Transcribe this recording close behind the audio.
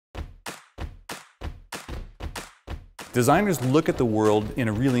Designers look at the world in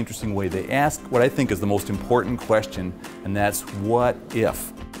a really interesting way. They ask what I think is the most important question, and that's what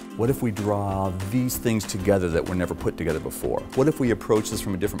if? What if we draw these things together that were never put together before? What if we approach this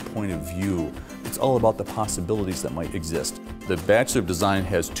from a different point of view? It's all about the possibilities that might exist. The Bachelor of Design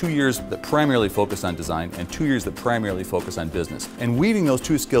has 2 years that primarily focus on design and 2 years that primarily focus on business. And weaving those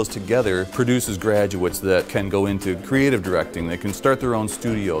two skills together produces graduates that can go into creative directing, they can start their own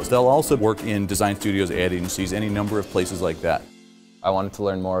studios. They'll also work in design studios, ad agencies, any number of places like that. I wanted to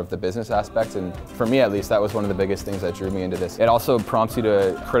learn more of the business aspects, and for me at least, that was one of the biggest things that drew me into this. It also prompts you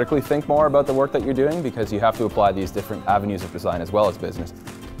to critically think more about the work that you're doing because you have to apply these different avenues of design as well as business.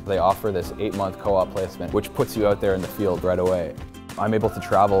 They offer this 8-month co-op placement, which puts you out there in the field right away. I'm able to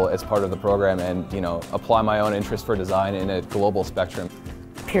travel as part of the program and, apply my own interest for design in a global spectrum.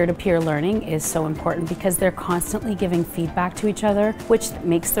 Peer-to-peer learning is so important because they're constantly giving feedback to each other, which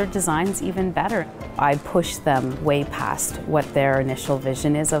makes their designs even better. I push them way past what their initial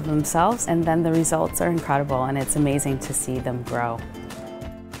vision is of themselves, and then the results are incredible, and it's amazing to see them grow.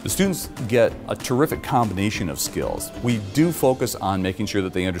 The students get a terrific combination of skills. We do focus on making sure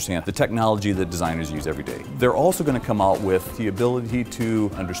that they understand the technology that designers use every day. They're also going to come out with the ability to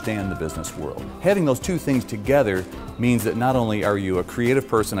understand the business world. Having those two things together means that not only are you a creative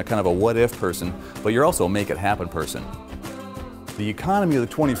person, a kind of a what-if person, but you're also a make-it-happen person. The economy of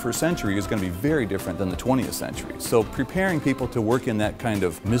the 21st century is going to be very different than the 20th century. So preparing people to work in that kind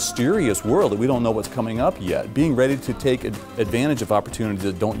of mysterious world that we don't know what's coming up yet, being ready to take advantage of opportunities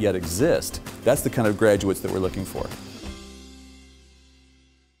that don't yet exist, that's the kind of graduates that we're looking for.